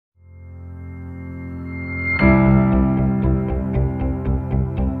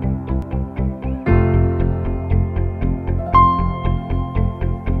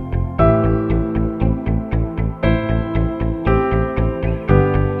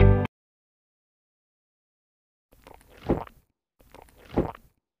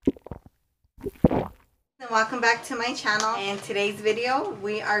welcome back to my channel. In today's video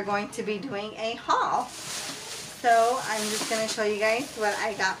we are going to be doing a haul. So I'm just going to show you guys what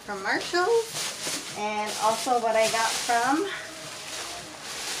I got from Marshals and also what I got from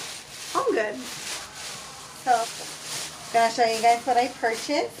Home Goods. So I'm going to show you guys what I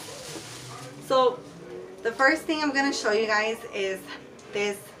purchased. So the first thing I'm going to show you guys is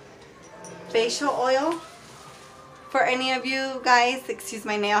this facial oil. For any of you guys, excuse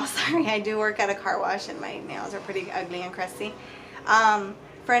my nails, sorry, I do work at a car wash and my nails are pretty ugly and crusty.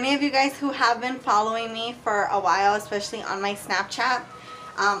 For any of you guys who have been following me for a while, especially on my Snapchat,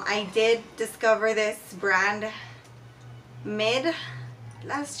 I did discover this brand mid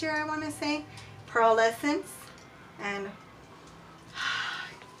last year, I want to say, Pearlescence. And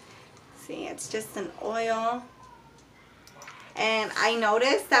see, it's just an oil. And I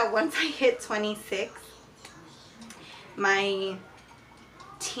noticed that once I hit 26, my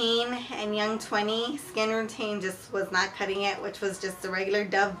teen and young 20 skin routine just was not cutting it, which was just the regular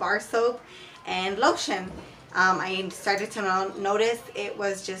Dove bar soap and lotion. I started to notice it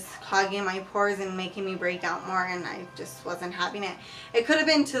was just clogging my pores and making me break out more, and I just wasn't having it. It could have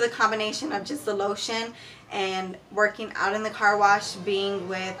been to the combination of just the lotion and working out in the car wash, being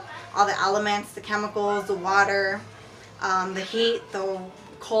with all the elements, the chemicals, the water, the heat, the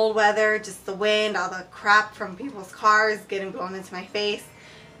cold weather, just the wind, all the crap from people's cars getting blown into my face.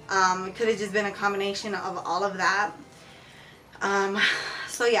 It could have just been a combination of all of that.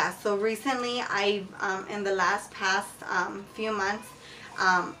 So yeah, so recently in the past few months,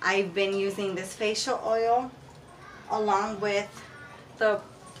 I've been using this facial oil along with the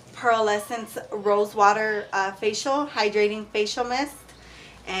Pearlescence Rose Water Hydrating Facial Mist.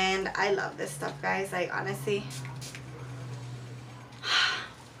 And I love this stuff, guys. Like, honestly,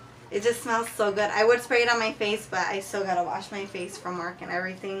 it just smells so good. I would spray it on my face, but I still gotta wash my face from work and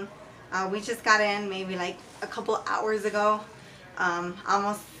everything. We just got in maybe like a couple hours ago.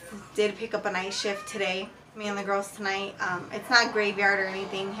 Almost did pick up a night shift today. Me and the girls tonight. It's not graveyard or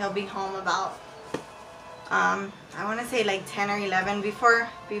anything. He'll be home about I want to say like 10 or 11 before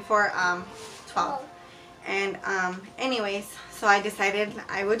 12. And anyways, so I decided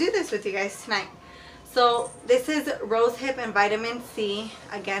I would do this with you guys tonight. So this is Rose Hip and Vitamin C,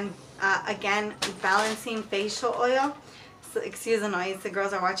 again balancing facial oil. So excuse the noise, the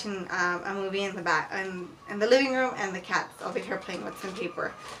girls are watching a movie in the back in the living room, and the cat's over here playing with some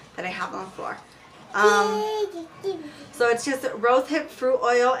paper that I have on the floor. So it's just Rose Hip Fruit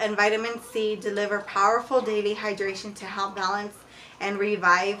Oil and Vitamin C deliver powerful daily hydration to help balance and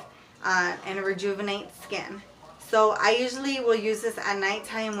revive and rejuvenate skin. So I usually will use this at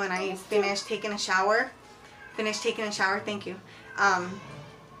nighttime when I finish taking a shower. Thank you.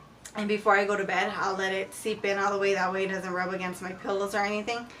 And before I go to bed, I'll let it seep in all the way. That way it doesn't rub against my pillows or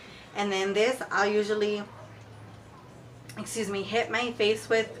anything. And then this, I'll usually, hit my face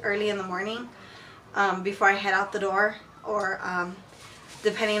with early in the morning before I head out the door. Or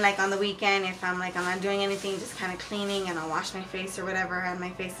depending like on the weekend, if I'm not doing anything, just kind of cleaning, and I'll wash my face or whatever and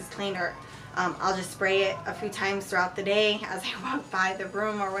my face is clean, or I'll just spray it a few times throughout the day as I walk by the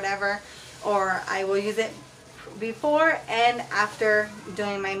room or whatever. Or I will use it before and after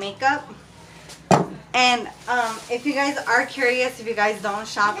doing my makeup. And if you guys are curious, if you guys don't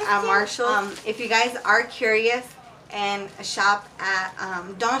shop at Marshall, if you guys are curious and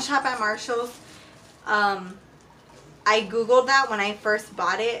don't shop at Marshalls, I googled that when I first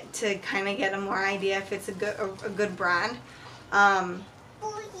bought it to kind of get a more idea if it's a good brand.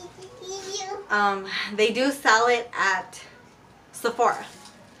 They do sell it at Sephora,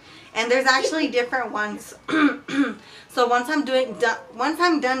 and there's actually different ones. So once I'm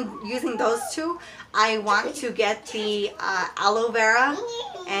done using those two, I want to get the aloe vera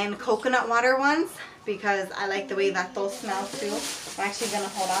and coconut water ones, because I like the way that those smell too. I'm actually gonna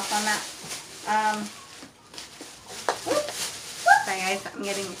hold off on that. Sorry guys, I'm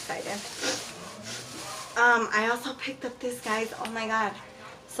getting excited. I also picked up this, guys. Oh my god.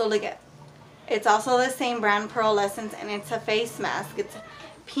 So look at, it's also the same brand, Pearlescence, and it's a face mask. It's a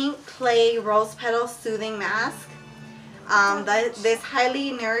pink clay rose petal soothing mask. This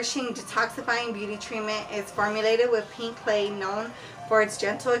highly nourishing detoxifying beauty treatment is formulated with pink clay, known for its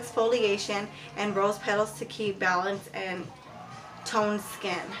gentle exfoliation, and rose petals to keep balanced and toned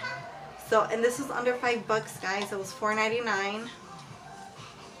skin. So, and this was under $5, guys. It was $4.99.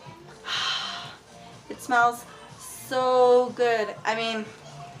 It smells so good. I mean,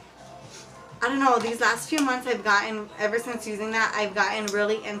 I don't know, these last few months ever since using that, I've gotten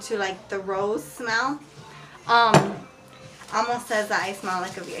really into like the rose smell. Almost says that I smell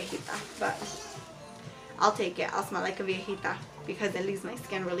like a viejita, but I'll take it. I'll smell like a viejita because it leaves my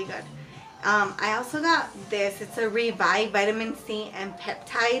skin really good. I also got this. It's a Revive Vitamin C and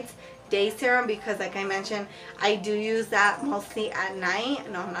Peptides Day Serum because, like I mentioned, I do use that mostly at night.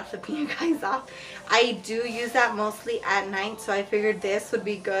 No, I'm not flipping you guys off. I do use that mostly at night, so I figured this would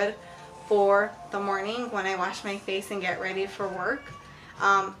be good for the morning when I wash my face and get ready for work.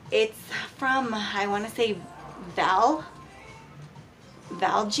 It's from, I want to say, Valgene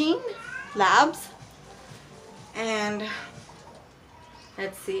Labs. And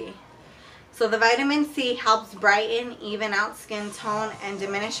let's see. So the vitamin C helps brighten, even out skin tone, and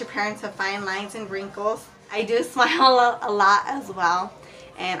diminish appearance of fine lines and wrinkles. I do smile a lot as well.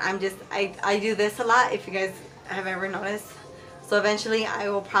 And I do this a lot, if you guys have ever noticed. So eventually I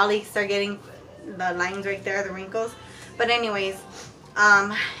will probably start getting the lines right there, the wrinkles. But anyways,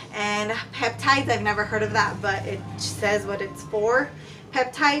 and peptides, I've never heard of that, but it says what it's for.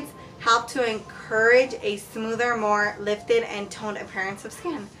 Peptides help to encourage a smoother, more lifted and toned appearance of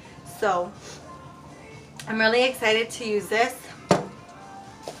skin. So I'm really excited to use this.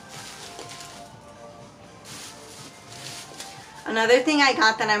 Another thing I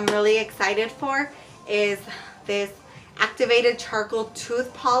got that I'm really excited for is this activated charcoal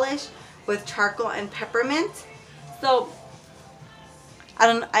tooth polish with charcoal and peppermint. So I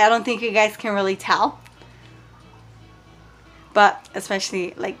don't think you guys can really tell, but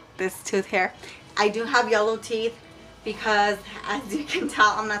especially like this tooth here. I do have yellow teeth because, as you can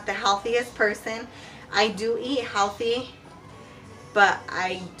tell, I'm not the healthiest person. I do eat healthy, but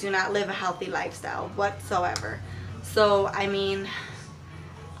I do not live a healthy lifestyle whatsoever. So I mean,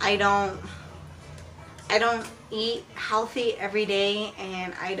 I don't eat healthy every day,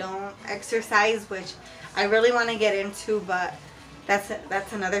 and I don't exercise, which I really want to get into, but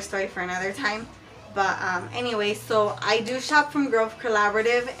that's another story for another time. But anyway, so I do shop from Grove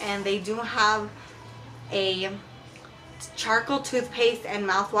Collaborative, and they do have a charcoal toothpaste and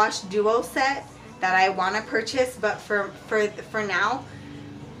mouthwash duo set that I want to purchase, but for now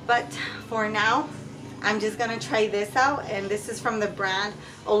I'm just gonna try this out. And this is from the brand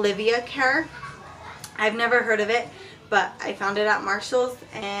Olivia Care. I've never heard of it, but I found it at Marshals,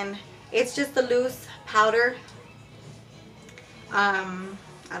 and it's just a loose powder. I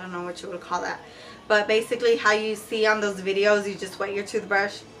don't know what you would call that, but basically how you see on those videos, you just wet your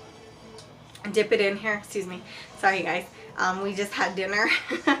toothbrush and dip it in here. Excuse me, sorry guys, we just had dinner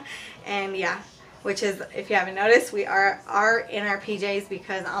and yeah, which is, if you haven't noticed, we are in our PJs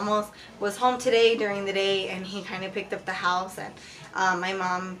because Amos was home today during the day, and he kind of picked up the house, and my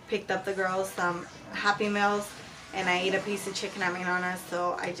mom picked up the girls some Happy Meals, and I ate a piece of chicken at McDonald's.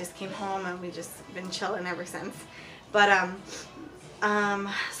 So I just came home, and we just been chilling ever since. But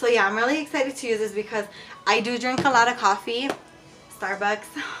so yeah, I'm really excited to use this because I do drink a lot of coffee. Starbucks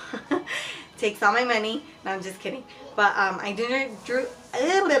takes all my money. No, I'm just kidding. But I do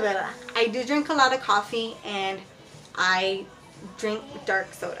drink a lot of coffee, and I drink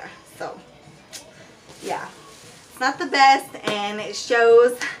dark soda. So yeah, it's not the best, and it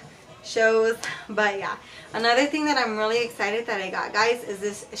shows. But yeah, another thing that I'm really excited that I got, guys, is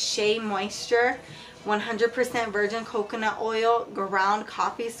this Shea Moisture 100% virgin coconut oil ground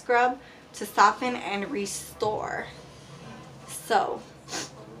coffee scrub to soften and restore. So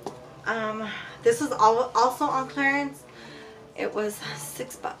this was also on clearance. It was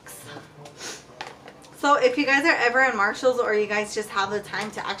 $6. So if you guys are ever in Marshalls, or you guys just have the time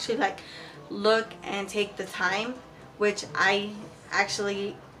to actually like look and take the time, which I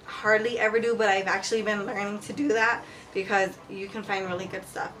actually hardly ever do, but I've actually been learning to do that because you can find really good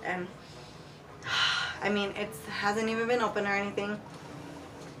stuff. And I mean, it hasn't even been open or anything,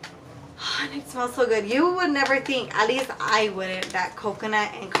 and it smells so good. You would never think, at least I wouldn't, that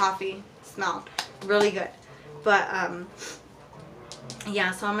coconut and coffee smelled really good. But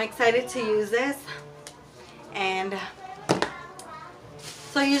yeah, so I'm excited to use this. And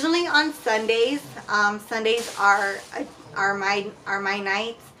so usually on Sundays, Sundays are my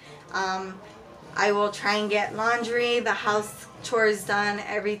nights. I will try and get laundry, the house chores done,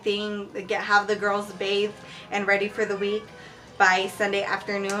 everything, have the girls bathed and ready for the week by Sunday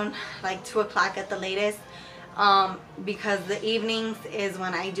afternoon, like 2 o'clock at the latest. Because the evenings is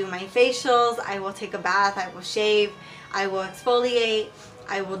when I do my facials. I will take a bath, I will shave, I will exfoliate,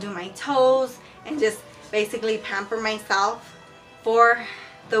 I will do my toes, and just basically pamper myself for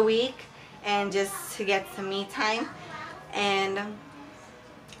the week, and just to get some me time. And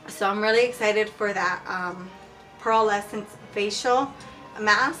so I'm really excited for that Pearl Essence facial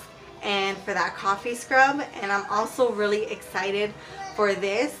mask and for that coffee scrub. And I'm also really excited for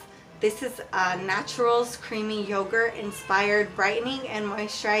this. This is Naturals Creamy Yogurt Inspired Brightening and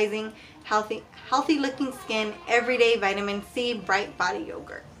Moisturizing Healthy Looking Skin Everyday Vitamin C Bright Body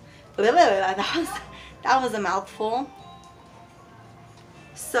Yogurt. that was a mouthful.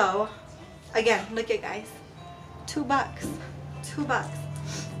 So again, look at guys, $2, $2.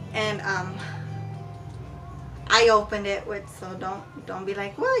 And I opened it with, so don't be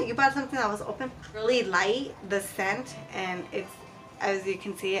like, what, you bought something that was open. Really light, the scent, and it's, as you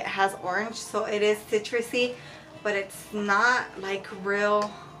can see, it has orange, so it is citrusy, but it's not like real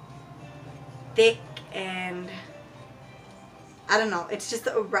thick, and I don't know, it's just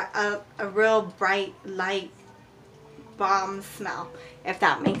a real bright, light bomb smell, if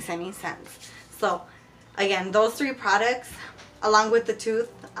that makes any sense. So again, those 3 products, along with the teeth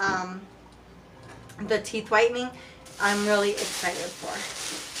whitening, I'm really excited for.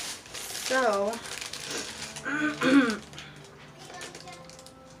 So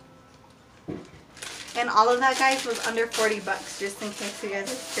and all of that, guys, was under $40, just in case you guys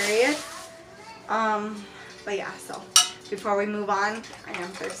are curious. But yeah, so before we move on, I am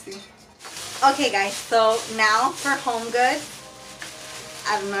thirsty. Okay guys, so now for home goods.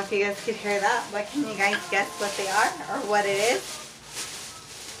 I don't know if you guys could hear that, but can you guys guess what they are or what it is?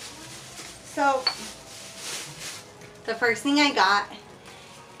 So the first thing I got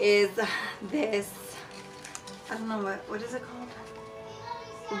is this, I don't know what is it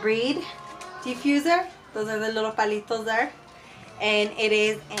called? Reed diffuser. Those are the little palitos there. And it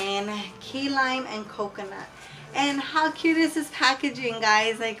is in key lime and coconut. And how cute is this packaging,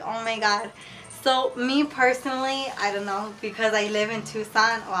 guys? Like, oh my god. So me personally, I don't know, because I live in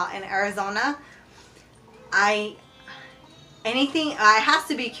Tucson, well, in Arizona, anything, it has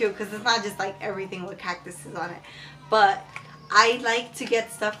to be cute, because it's not just like everything with cactuses on it. But I like to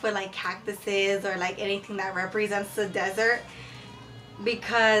get stuff with like cactuses or like anything that represents the desert,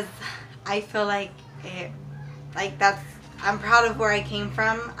 because I feel like it, like that's, I'm proud of where I came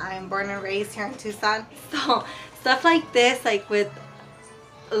from. I'm born and raised here in Tucson. So stuff like this, like with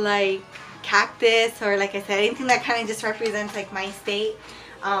like cactus, or like I said, anything that kind of just represents like my state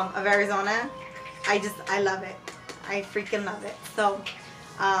of Arizona, I love it. I freaking love it. So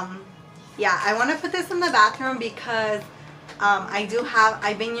yeah, I want to put this in the bathroom because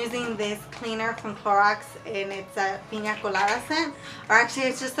I've been using this cleaner from Clorox, and it's a piña colada scent, or actually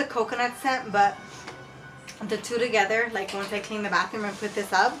it's just a coconut scent, but the 2 together, like once I clean the bathroom and put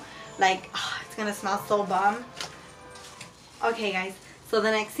this up, like, oh, it's gonna smell so bomb. Okay guys, so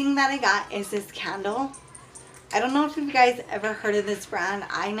the next thing that I got is this candle. I don't know if you guys ever heard of this brand.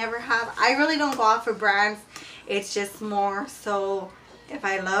 I never have. I really don't go out for brands. It's just more so if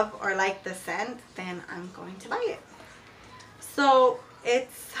I love or like the scent, then I'm going to buy it. So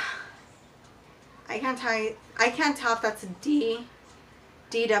it's, I can't tell if that's a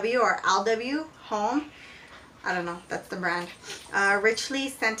DW or LW Home. I don't know, that's the brand. Richly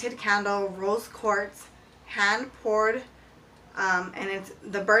scented candle, rose quartz, hand poured, and it's,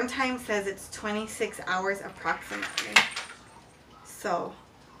 the burn time says it's 26 hours approximately. So,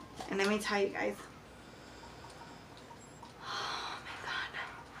 and let me tell you guys. Oh my god.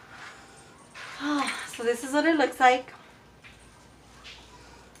 Oh, so this is what it looks like.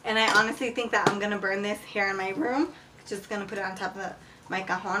 And I honestly think that I'm gonna burn this here in my room. Just gonna put it on top of my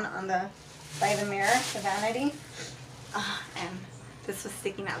cajon on the, by the mirror, the vanity. And this was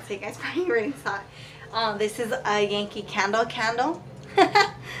sticking out, so you guys probably already saw it. This is a Yankee Candle candle.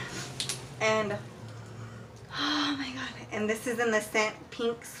 And oh my god, and this is in the scent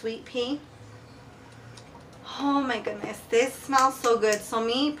Pink Sweet Pea. Oh my goodness, this smells so good. So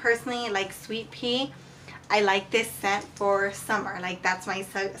me personally, like sweet pea, I like this scent for summer. Like that's my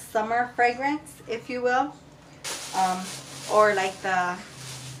summer fragrance, if you will. Or like the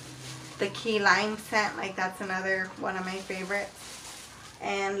key lime scent, like that's another one of my favorites.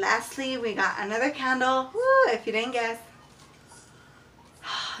 And lastly, we got another candle. Woo, if you didn't guess.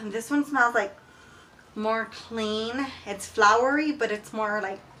 And this one smells like more clean. It's flowery, but it's more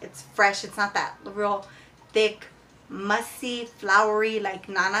like, it's fresh. It's not that real thick, musty, flowery, like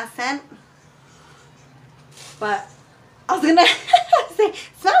Nana scent. But I was gonna say,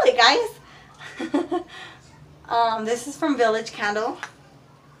 smell it, guys. This is from Village Candle.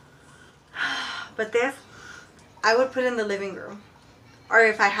 But this, I would put in the living room. Or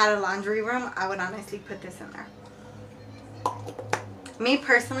if I had a laundry room, I would honestly put this in there. Me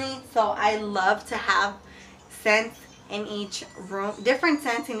personally, so I love to have scents in each room. Different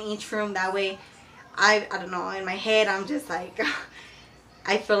scents in each room. That way, I don't know, in my head, I'm just like,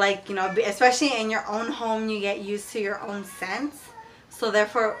 I feel like, you know, especially in your own home, you get used to your own scents. So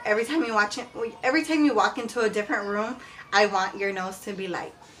therefore, every time you walk into a different room, I want your nose to be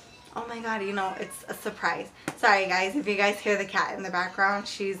like, oh my god, you know, it's a surprise. Sorry guys, if you guys hear the cat in the background,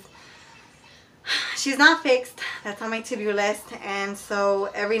 she's she's not fixed. That's on my to-do list. And so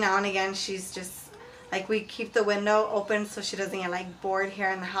every now and again, she's just like, we keep the window open so she doesn't get like bored here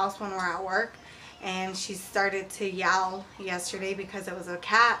in the house when we're at work. And she started to yell yesterday because it was a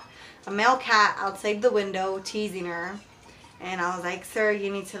male cat outside the window teasing her. And I was like, sir,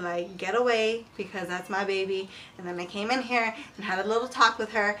 you need to like get away because that's my baby. And then I came in here and had a little talk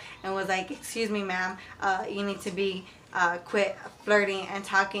with her and was like, excuse me, ma'am, you need to be quit flirting and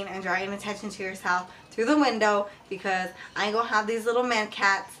talking and drawing attention to yourself through the window, because I ain't gonna have these little man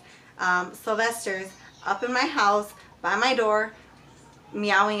cats, Sylvesters, up in my house by my door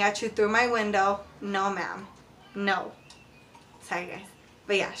meowing at you through my window. No, ma'am. No. Sorry, guys.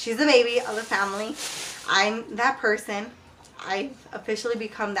 But yeah, she's the baby of the family. I'm that person. I've officially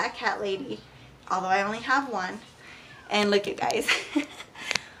become that cat lady, although I only have one. And look at, guys,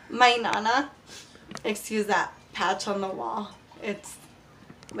 my Nana, excuse that patch on the wall.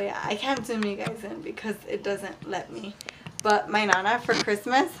 But yeah, I can't zoom you guys in because it doesn't let me. But my Nana for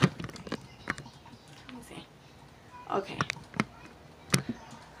Christmas, let me see. Okay.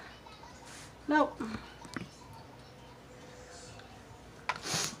 Nope.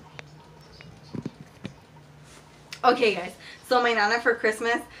 Okay, guys, so my Nana for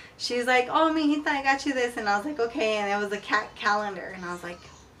Christmas, she's like, oh, mijita, I got you this. And I was like, okay. And it was a cat calendar. And I was like,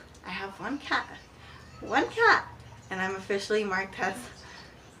 I have one cat. And I'm officially marked as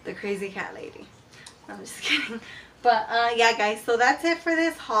the crazy cat lady. I'm just kidding. But yeah, guys, so that's it for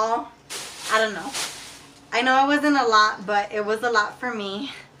this haul. I don't know. I know it wasn't a lot, but it was a lot for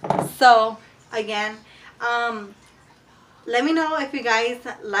me. So again, let me know if you guys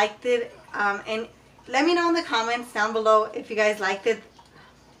liked it, and let me know in the comments down below if you guys liked it.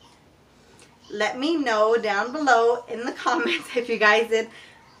 Let me know down below in the comments if you guys did.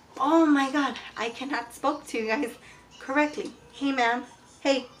 Oh my god, I cannot spoke to you guys correctly. Hey, ma'am.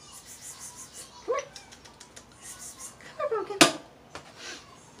 Hey. Come here. Come here, Broken.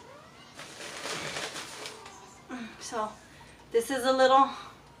 So, this is a little,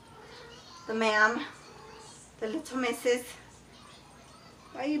 the ma'am, the little missus.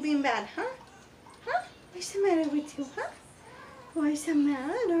 Why are you being bad, huh? Huh? What's the matter with you, huh? What's the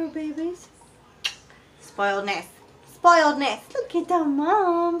matter, babies? Spoiledness. Spoiledness. Look at the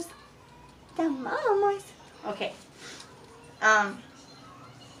moms. The mamas. Okay.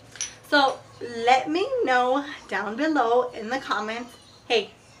 So, let me know down below in the comments.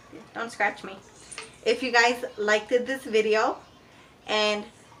 Hey, don't scratch me. If you guys liked this video, and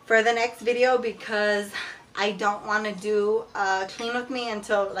for the next video, because I don't want to do clean with me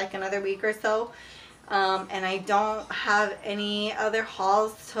until like another week or so, and I don't have any other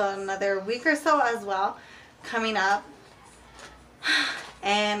hauls to another week or so as well coming up,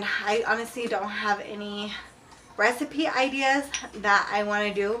 and I honestly don't have any recipe ideas that I want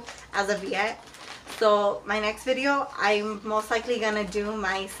to do as of yet. So my next video, I'm most likely gonna do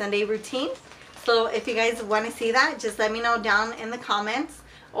my Sunday routine. So if you guys want to see that, just let me know down in the comments,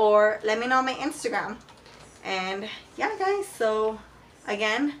 or let me know on my Instagram. And yeah, guys, so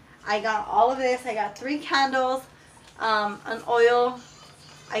again, I got all of this. I got 3 candles, an oil,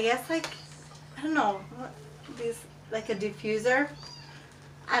 I guess, like, I don't know, what these, like a diffuser.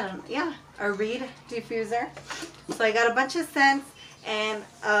 I don't know, yeah, a reed diffuser. So I got a bunch of scents and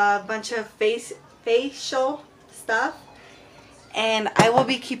a bunch of facial stuff. And I will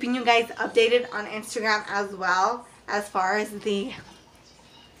be keeping you guys updated on Instagram as well, as far as the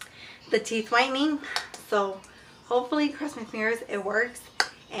teeth whitening. So hopefully, cross my fingers, it works.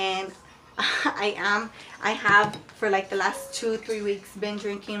 And I have for like the last 2-3 weeks been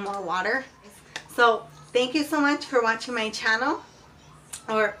drinking more water. So thank you so much for watching my channel,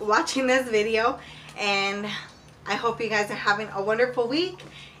 or watching this video, and I hope you guys are having a wonderful week,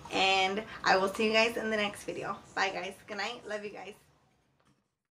 and I will see you guys in the next video. Bye, guys. Good night. Love you guys.